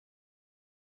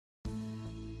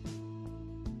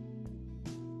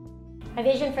My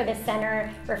vision for the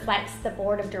center reflects the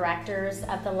board of directors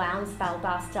of the Lowndes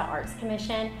Valdosta Arts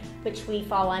Commission, which we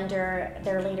fall under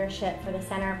their leadership for the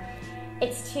center.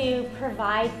 It's to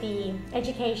provide the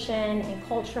education and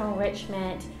cultural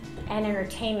enrichment and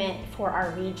entertainment for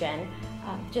our region,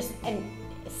 and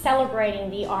celebrating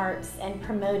the arts and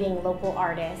promoting local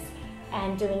artists,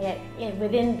 and doing it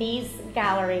within these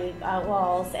gallery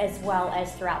walls as well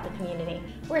as throughout the community.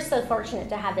 We're so fortunate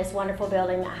to have this wonderful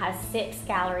building that has 6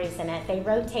 galleries in it. They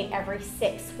rotate every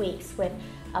 6 weeks with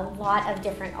a lot of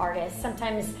different artists,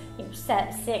 sometimes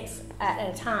set 6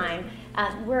 at a time.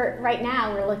 Right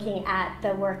now we're looking at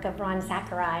the work of Ron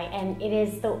Zachary, and it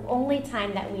is the only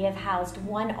time that we have housed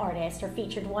one artist or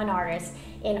featured one artist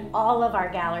in all of our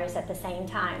galleries at the same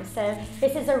time. So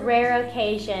this is a rare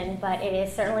occasion, but it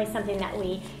is certainly something that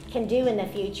we can do in the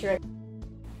future.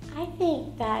 I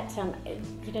think that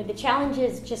the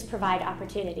challenges just provide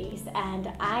opportunities,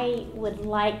 and I would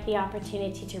like the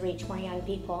opportunity to reach more young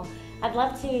people. I'd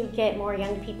love to get more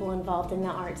young people involved in the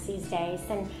arts these days,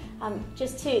 and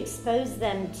just to expose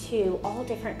them to all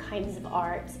different kinds of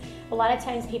arts. A lot of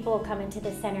times people will come into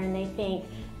the center and they think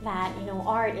that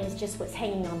art is just what's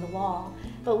hanging on the wall,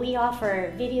 but we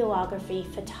offer videography,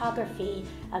 photography,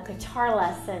 guitar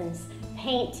lessons,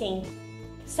 painting,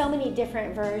 so many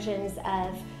different versions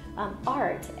of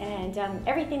art, and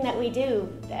everything that we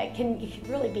do can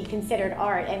really be considered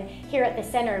art. And here at the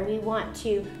center we want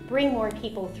to bring more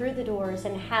people through the doors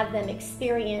and have them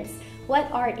experience what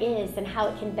art is and how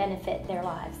it can benefit their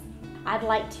lives. I'd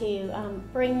like to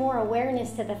bring more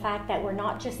awareness to the fact that we're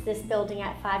not just this building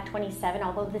at 527,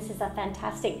 although this is a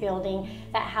fantastic building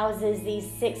that houses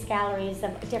these 6 galleries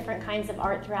of different kinds of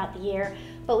art throughout the year,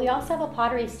 but we also have a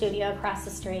pottery studio across the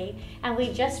street, and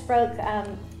we just broke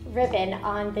ribbon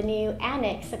on the new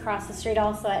annex across the street,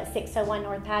 also at 601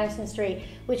 North Patterson Street,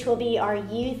 which will be our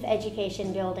youth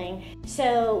education building.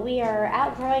 So we are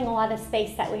outgrowing a lot of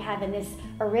space that we have in this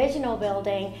original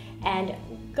building and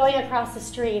going across the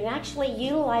street and actually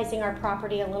utilizing our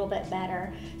property a little bit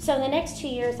better. So in the next 2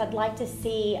 years, I'd like to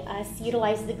see us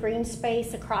utilize the green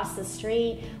space across the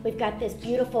street. We've got this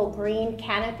beautiful green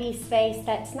canopy space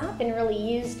that's not been really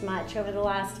used much over the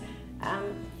last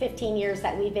 15 years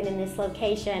that we've been in this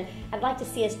location. I'd like to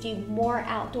see us do more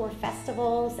outdoor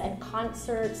festivals and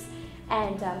concerts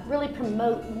and really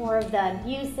promote more of the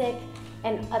music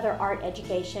and other art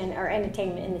education or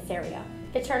entertainment in this area.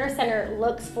 The Turner Center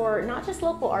looks for not just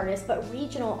local artists, but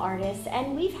regional artists,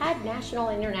 and we've had national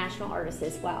and international artists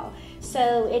as well.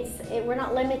 So we're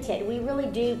not limited. We really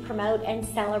do promote and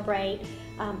celebrate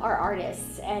our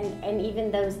artists and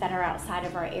even those that are outside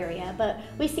of our area. But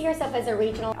we see ourselves as a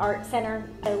regional art center.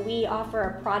 We offer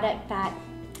a product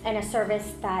and a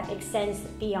service that extends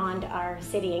beyond our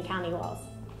city and county walls.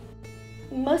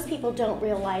 Most people don't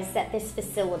realize that this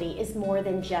facility is more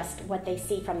than just what they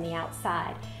see from the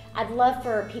outside. I'd love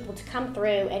for people to come through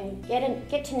and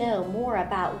get to know more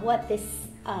about what this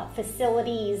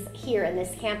facilities here in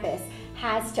this campus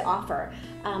has to offer.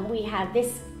 We have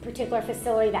this particular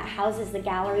facility that houses the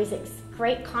galleries.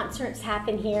 Great concerts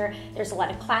happen here. There's a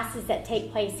lot of classes that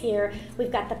take place here.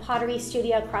 We've got the pottery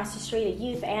studio across the street, a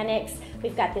youth annex.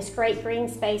 We've got this great green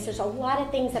space. There's a lot of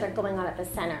things that are going on at the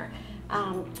center.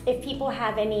 If people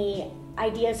have any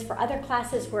ideas for other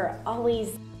classes, we're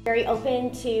always very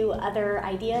open to other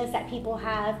ideas that people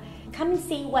have. Come and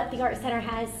see what the Art Center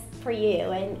has for you,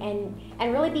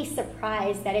 and really be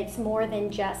surprised that it's more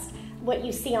than just what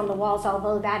you see on the walls,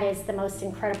 although that is the most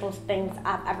incredible things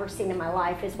I've ever seen in my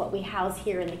life, is what we house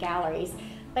here in the galleries.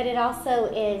 But it also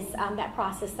is that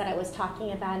process that I was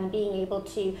talking about and being able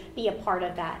to be a part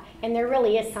of that. And there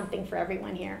really is something for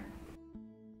everyone here.